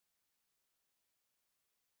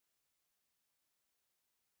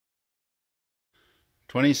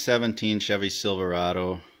2017 Chevy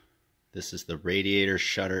Silverado. This is the radiator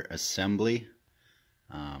shutter assembly.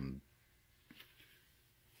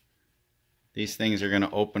 These things are going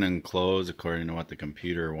to open and close according to what the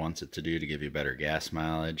computer wants it to do to give you better gas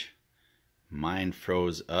mileage. Mine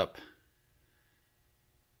froze up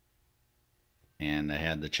and I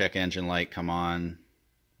had the check engine light come on.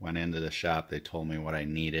 Went into the shop, they told me what I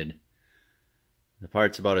needed. The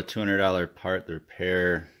part's about a $200 part. The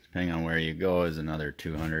repair, depending on where you go, is another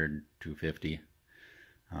 $200, $250.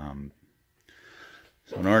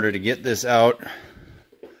 So in order to get this out,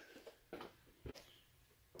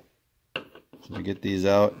 to get these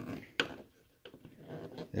out,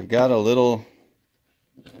 they've got a little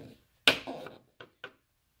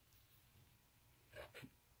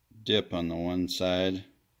dip on the one side,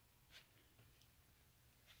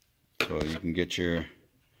 so you can get your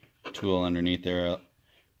tool underneath there.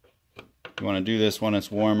 You want to do this when it's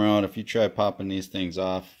warmer out. If you try popping these things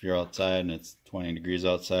off, if you're outside and it's 20 degrees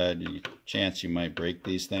outside, chance you might break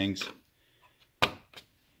these things.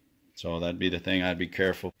 So that'd be the thing, I'd be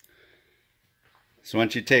careful. So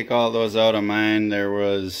once you take all those out of mine, there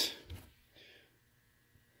was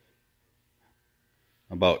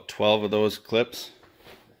about 12 of those clips.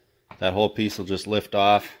 That whole piece will just lift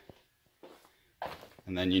off.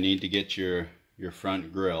 And then you need to get your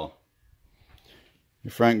front grille.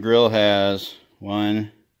 Your front grille has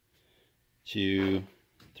 1, 2,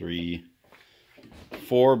 3,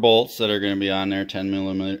 4 bolts that are going to be on there,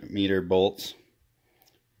 10mm bolts.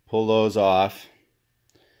 Pull those off.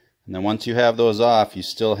 And then once you have those off, you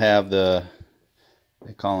still have they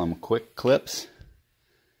call them quick clips.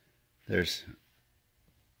 There's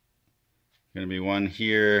going to be one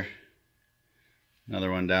here, another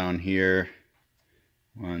one down here,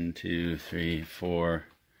 1, 2, 3, 4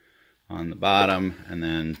 on the bottom, and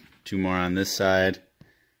then 2 more on this side,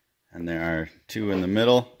 and there are 2 in the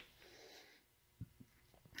middle.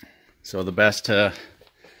 So the best to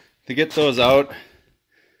get those out,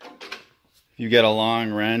 you get a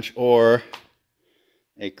long wrench or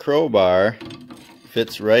a crowbar,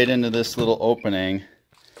 fits right into this little opening,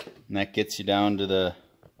 and that gets you down to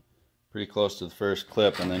pretty close to the first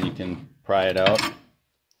clip, and then you can pry it out.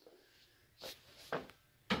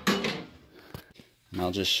 And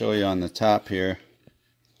I'll just show you on the top here.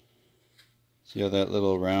 See how that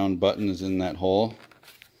little round button is in that hole?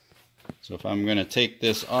 So if I'm going to take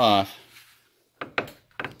this off, if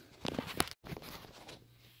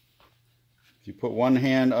you put one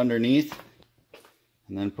hand underneath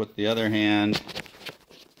and then put the other hand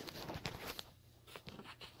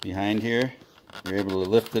behind here, you're able to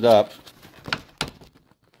lift it up.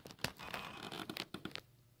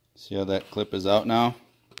 See how that clip is out now?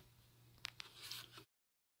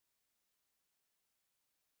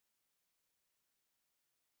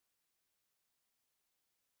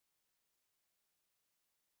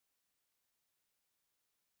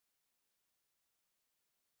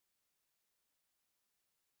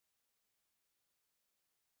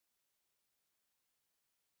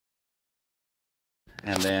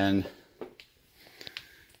 And then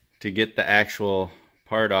to get the actual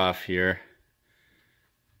part off here,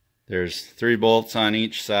 there's 3 bolts on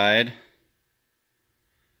each side,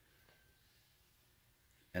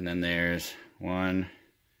 and then there's 1,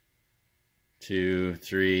 2,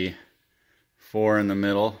 3, 4 in the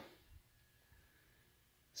middle.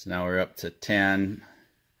 So now we're up to 10,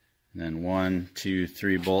 and then 1, 2,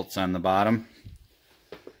 3 bolts on the bottom.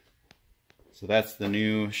 So that's the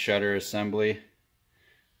new shutter assembly.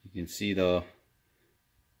 You can see the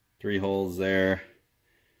 3 holes there,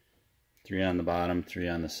 3 on the bottom, 3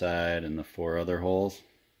 on the side, and the 4 other holes.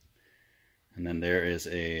 And then there is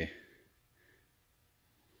a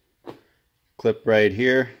clip right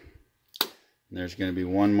here. And there's going to be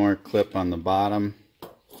one more clip on the bottom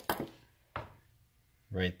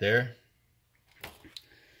right there.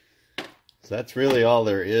 So that's really all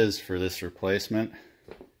there is for this replacement.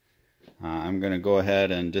 I'm going to go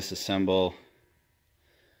ahead and disassemble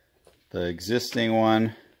the existing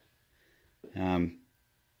one.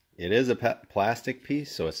 It is a plastic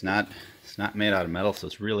piece, so it's not made out of metal, so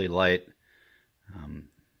it's really light.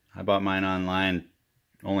 I bought mine online.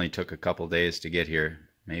 Only took a couple days to get here,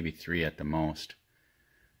 maybe 3 at the most.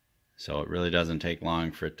 So it really doesn't take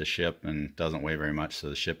long for it to ship, and doesn't weigh very much. So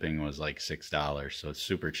the shipping was like $6, so it's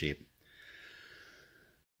super cheap.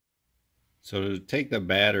 So to take the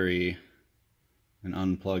battery and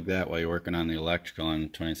unplug that while you're working on the electrical on the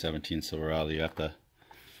 2017 Silverado, you have to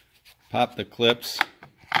pop the clips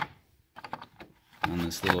on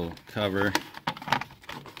this little cover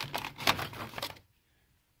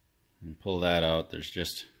and pull that out. There's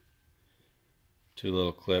just 2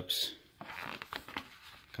 little clips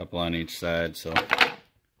couple on each side, so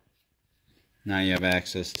now you have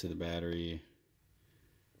access to the battery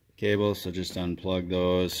cable. So just unplug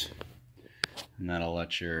those, and that'll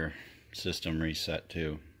let your system reset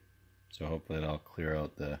too. So hopefully that'll clear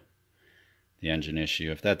out the engine issue.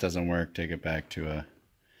 If that doesn't work, take it back to a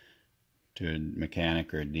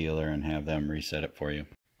mechanic or a dealer and have them reset it for you.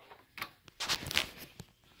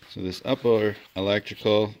 So this upper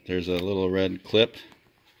electrical, there's a little red clip.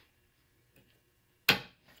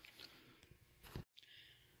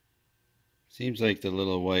 Seems like the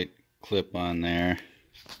little white clip on there,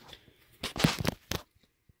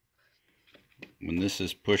 when this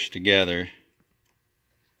is pushed together,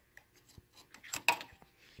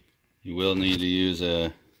 you will need to use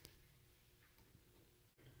that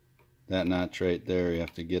notch right there. You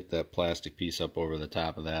have to get that plastic piece up over the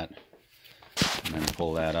top of that and then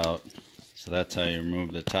pull that out. So that's how you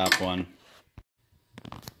remove the top one.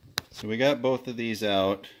 So we got both of these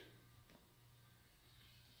out,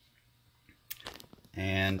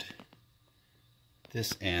 and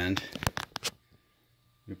this end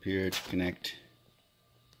would appear to connect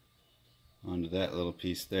onto that little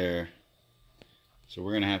piece there. So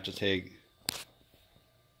we're going to have to take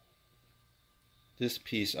this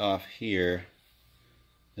piece off here,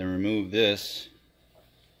 then remove this,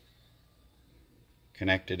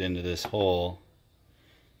 connect it into this hole.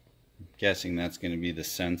 I'm guessing that's going to be the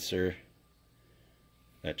sensor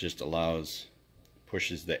that just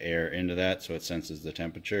pushes the air into that so it senses the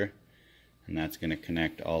temperature, and that's going to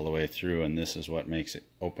connect all the way through, and this is what makes it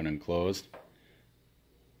open and closed.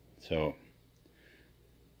 So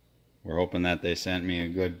we're hoping that they sent me a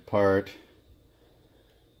good part,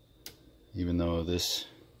 even though this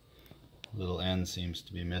little end seems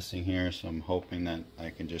to be missing here. So I'm hoping that I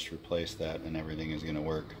can just replace that and everything is going to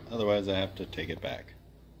work. Otherwise I have to take it back.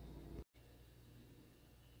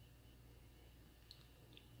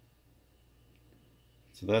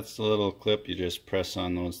 So that's the little clip. You just press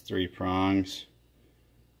on those 3 prongs.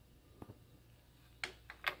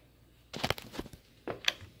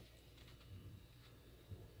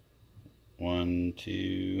 One,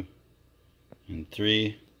 2, and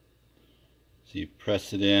 3. So you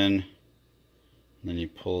press it in, and then you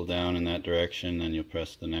pull down in that direction, then you'll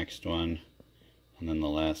press the next one, and then the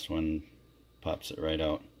last one pops it right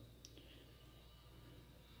out.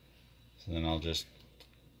 So then I'll just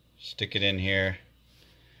stick it in here.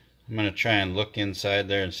 I'm going to try and look inside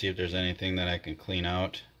there and see if there's anything that I can clean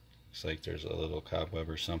out. Looks like there's a little cobweb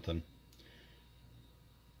or something.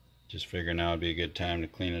 Just figure now would be a good time to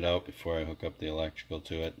clean it out before I hook up the electrical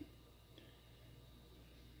to it.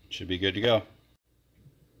 Should be good to go.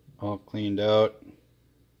 All cleaned out.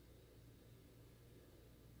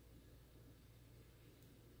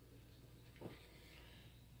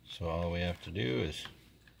 So all we have to do is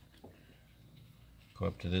go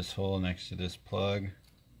up to this hole next to this plug,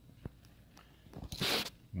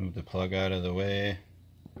 move the plug out of the way,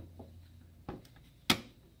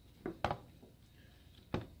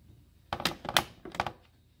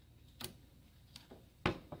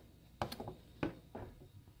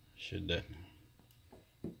 should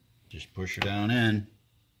just push her down in.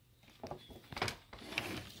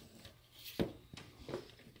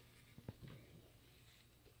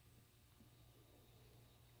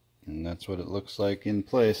 And that's what it looks like in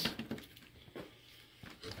place.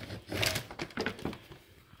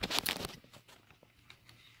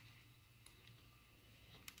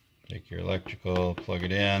 Take your electrical, plug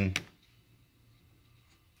it in,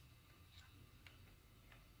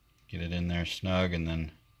 get it in there snug, and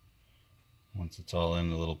then once it's all in,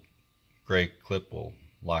 the little gray clip will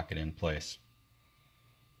lock it in place.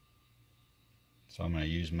 So I'm going to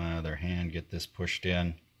use my other hand, get this pushed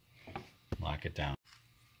in, lock it down.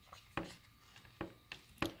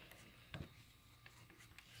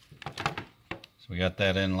 So we got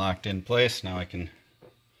that locked in place. Now I can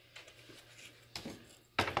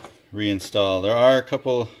reinstall. There are a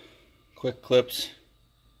couple quick clips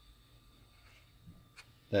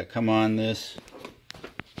that come on this.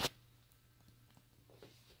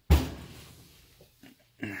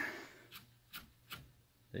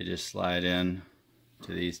 They just slide in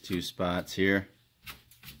to these 2 spots here.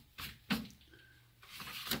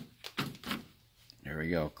 There we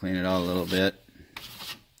go. Clean it out a little bit.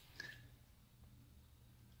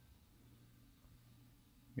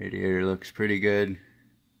 Radiator looks pretty good.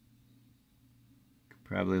 Could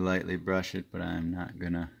probably lightly brush it, but I'm not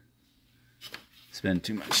gonna spend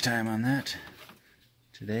too much time on that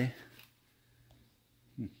today.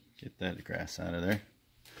 Get that grass out of there.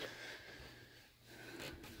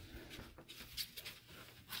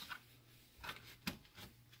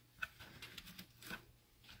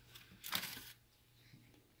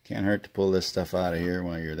 Can't hurt to pull this stuff out of here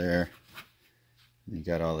while you're there. You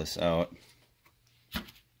got all this out.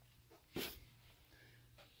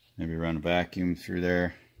 Maybe run a vacuum through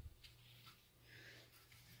there.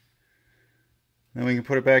 Then we can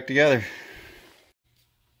put it back together.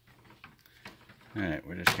 Alright,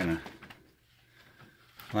 we're just gonna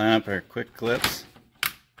line up our quick clips.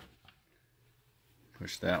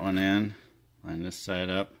 Push that one in, line this side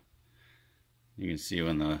up. You can see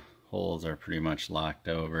when the holes are pretty much locked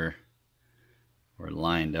over or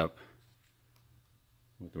lined up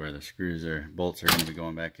with where the screws or bolts are going to be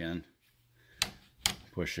going back in.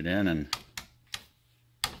 Push it in and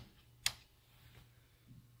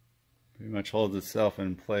pretty much holds itself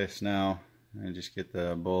in place now. And just get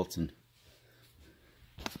the bolts and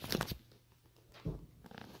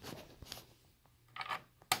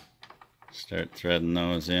start threading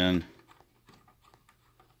those in.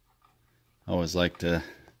 I always like to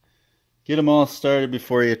get them all started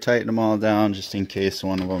before you tighten them all down, just in case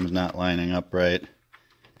one of them is not lining up right.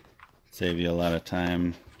 Save you a lot of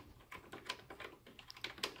time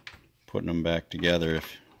putting them back together.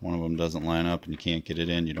 If one of them doesn't line up and you can't get it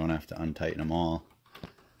in, you don't have to untighten them all.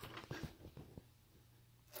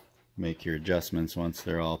 Make your adjustments once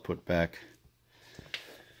they're all put back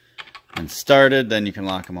and started, then you can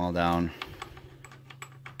lock them all down,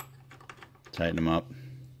 tighten them up.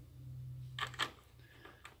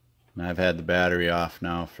 And I've had the battery off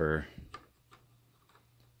now for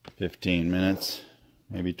 15 minutes,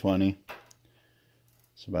 maybe 20.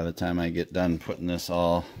 So by the time I get done putting this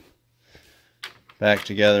all back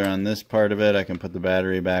together on this part of it, I can put the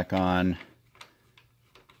battery back on.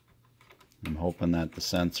 I'm hoping that the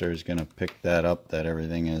sensor is going to pick that up, that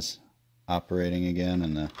everything is operating again,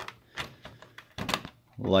 and the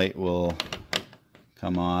light will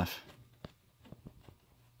come off.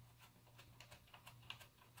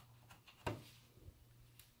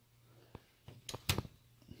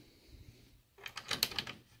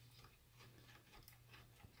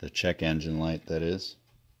 The check engine light, that is.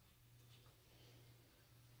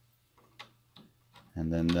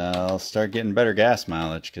 And then I'll start getting better gas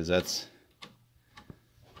mileage, because it's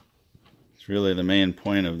really the main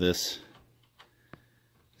point of this.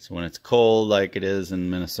 So when it's cold like it is in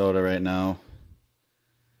Minnesota right now,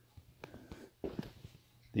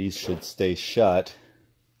 these should stay shut.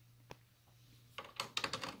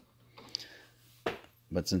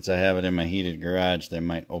 But since I have it in my heated garage, they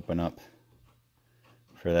might open up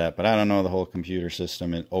for that. But I don't know the whole computer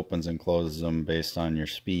system. It opens and closes them based on your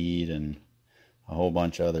speed and a whole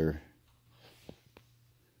bunch of other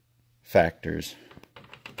factors.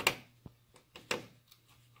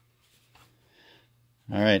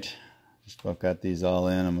 Alright, just about got these all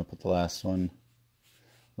in. I'm going to put the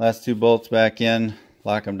last two bolts back in,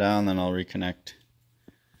 lock them down, then I'll reconnect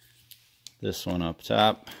this one up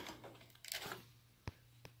top.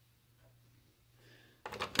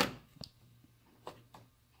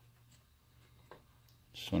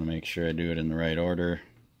 Just want to make sure I do it in the right order.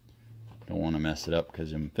 Don't want to mess it up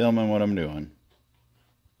because I'm filming what I'm doing.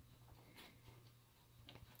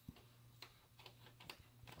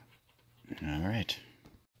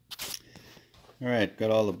 Alright, got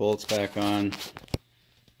all the bolts back on.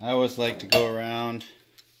 I always like to go around,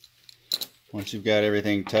 once you've got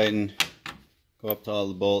everything tightened, go up to all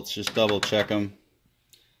the bolts, just double check them.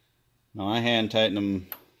 Now I hand tighten them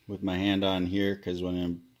with my hand on here because when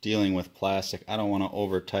I'm dealing with plastic, I don't want to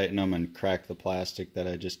over tighten them and crack the plastic that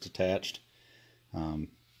I just attached.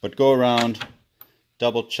 But go around,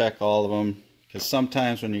 double check all of them, because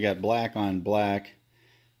sometimes when you got black on black,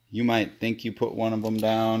 you might think you put one of them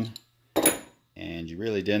down and you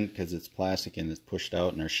really didn't, because it's plastic and it's pushed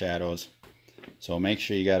out and there's shadows. So make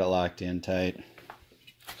sure you got it locked in tight,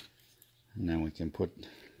 and then we can put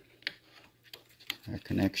our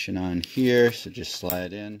connection on here. So just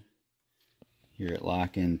slide in, hear it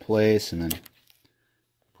lock in place, and then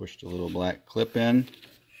push the little black clip in.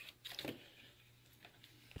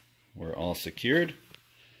 We're all secured.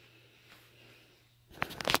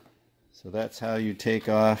 So that's how you take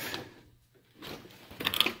off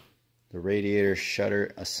the radiator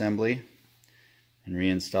shutter assembly and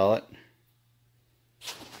reinstall it.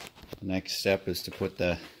 The next step is to put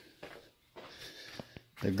the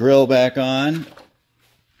grill back on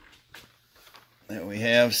that we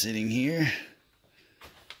have sitting here.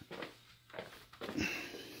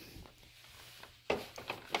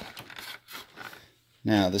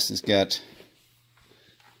 Now this has got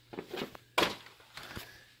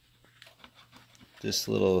this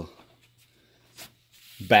little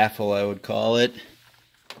baffle, I would call it,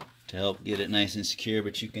 to help get it nice and secure,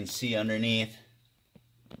 but you can see underneath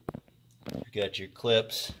you've got your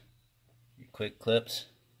clips, your quick clips.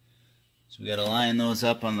 So we got to line those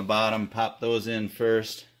up on the bottom, pop those in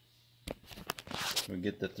first. We'll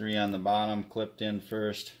get the 3 on the bottom clipped in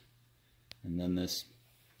first, and then this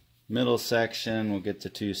middle section, we'll get the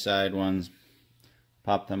 2 side ones,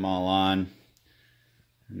 pop them all on.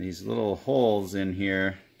 And these little holes in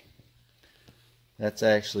here, that's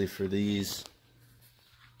actually for these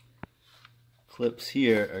clips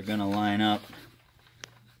here are going to line up.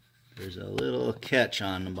 There's a little catch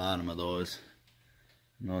on the bottom of those,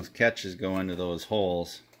 and those catches go into those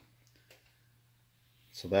holes.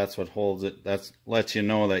 So that's what holds it. That lets you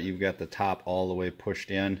know that you've got the top all the way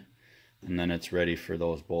pushed in, and then it's ready for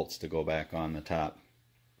those bolts to go back on the top.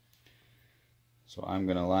 So I'm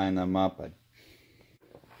going to line them up. And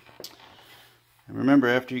remember,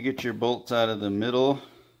 after you get your bolts out of the middle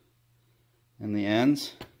and the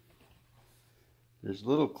ends, there's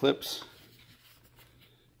little clips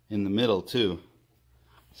in the middle too.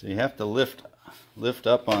 So you have to lift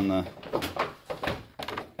up on the,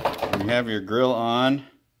 when you have your grill on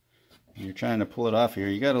and you're trying to pull it off here,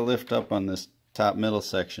 you got to lift up on this top middle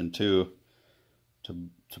section too to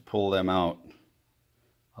pull them out.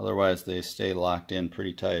 Otherwise they stay locked in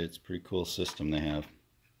pretty tight. It's a pretty cool system they have.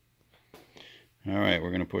 Alright, we're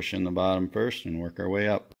going to push in the bottom first and work our way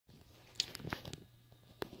up.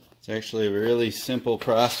 It's actually a really simple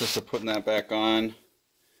process of putting that back on.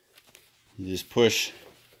 You just push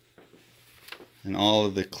and all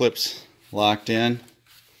of the clips locked in.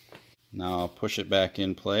 Now I'll push it back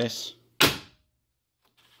in place.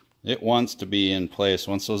 It wants to be in place.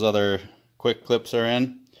 Once those other quick clips are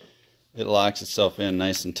in, it locks itself in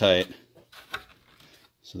nice and tight.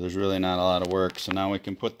 So there's really not a lot of work. So now we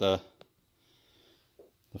can put the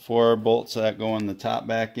 4 bolts that go on the top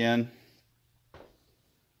back in.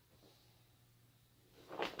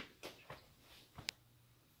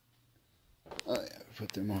 Oh yeah,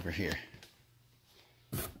 put them over here.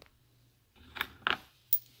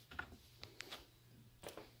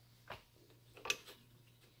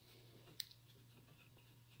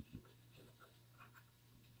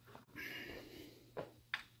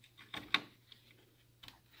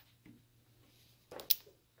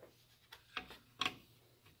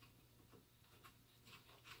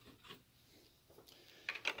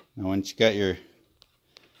 Now once you got your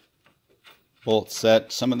bolts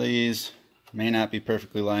set, some of these may not be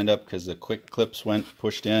perfectly lined up because the quick clips went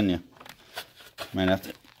pushed in. You might have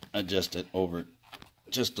to adjust it over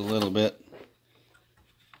just a little bit.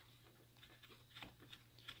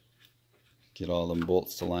 Get all them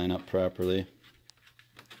bolts to line up properly.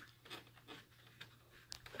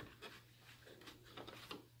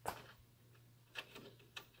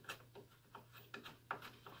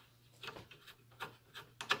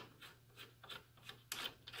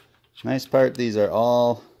 Nice part, these are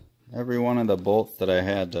all, every one of the bolts that I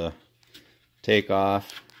had to take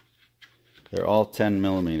off, they're all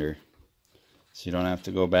 10mm. So you don't have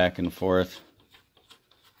to go back and forth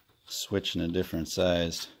switching to different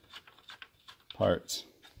sized parts.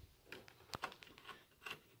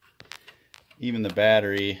 Even the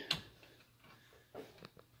battery,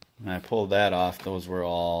 when I pulled that off, those were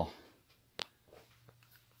all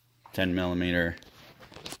 10mm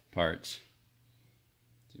parts.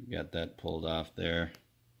 Got that pulled off there.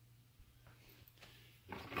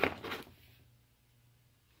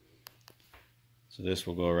 So this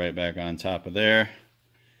will go right back on top of there.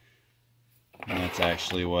 And that's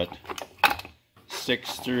actually what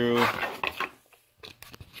sticks through.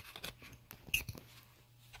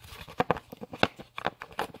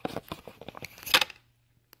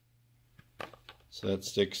 So that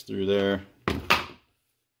sticks through there.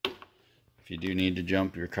 If you do need to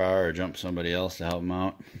jump your car or jump somebody else to help them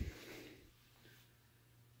out.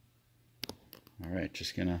 Alright,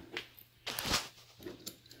 just gonna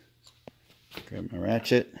grab my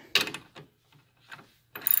ratchet.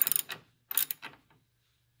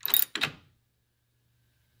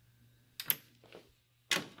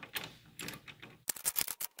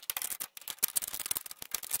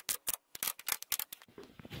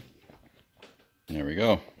 There we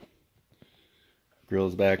go.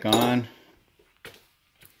 Grill's back on.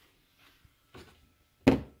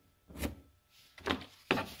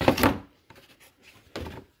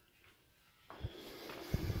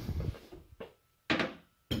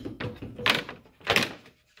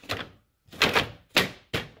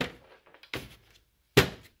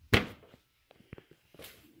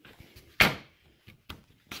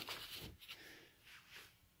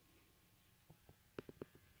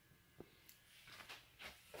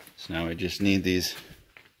 So now we just need these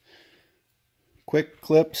quick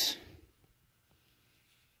clips.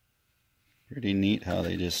 Pretty neat how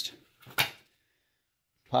they just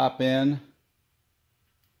pop in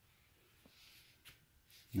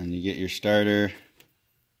And then you get your starter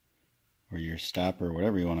or your stopper,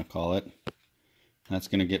 whatever you want to call it. That's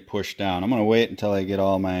going to get pushed down. I'm going to wait until I get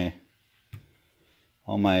all my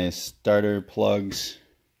starter plugs.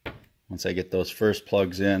 Once I get those first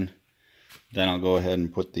plugs in, then I'll go ahead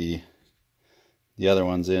and put the other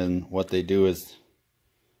ones in. What they do is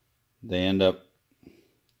they end up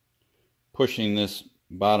pushing this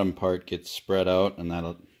bottom part, gets spread out, and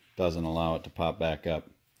that doesn't allow it to pop back up.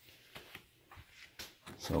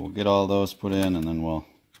 So we'll get all those put in, and then we'll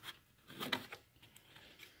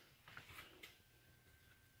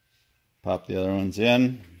pop the other ones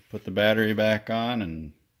in, put the battery back on,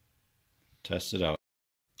 and test it out.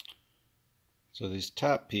 So these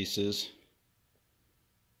top pieces,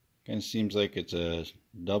 kind of seems like it's a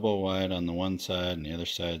double wide on the one side and the other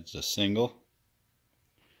side's a single.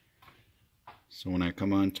 So when I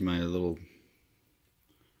come on to my little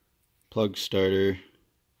plug starter,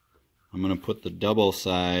 I'm going to put the double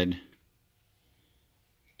side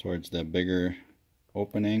towards that bigger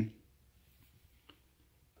opening.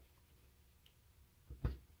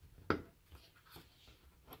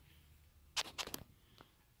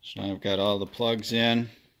 So now I've got all the plugs in.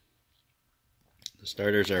 The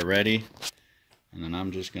starters are ready. And then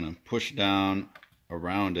I'm just going to push down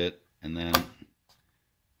around it and then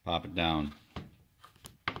pop it down.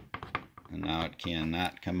 And now it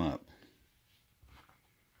cannot come up.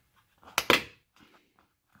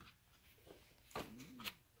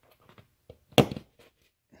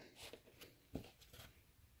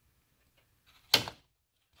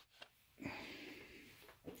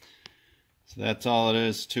 So that's all it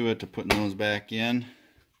is to it, to putting those back in.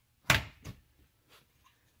 And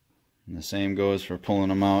the same goes for pulling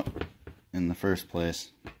them out in the first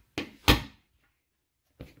place.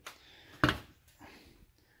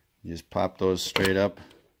 You just pop those straight up.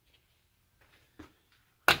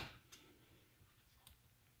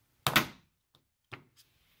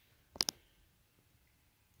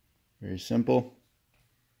 Very simple.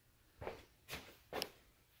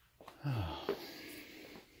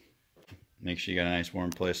 Make sure you got a nice warm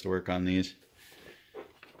place to work on these.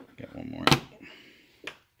 Got one more.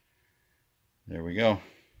 There we go.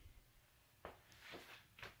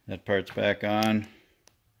 That part's back on.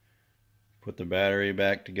 Put the battery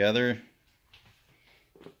back together.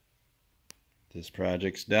 This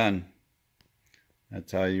project's done.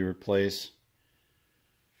 That's how you replace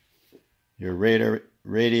your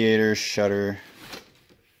radiator shutter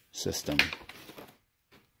system.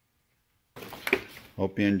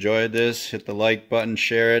 Hope you enjoyed this. Hit the like button,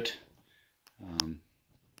 share it.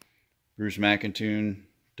 Bruce McIntoon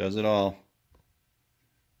does it all.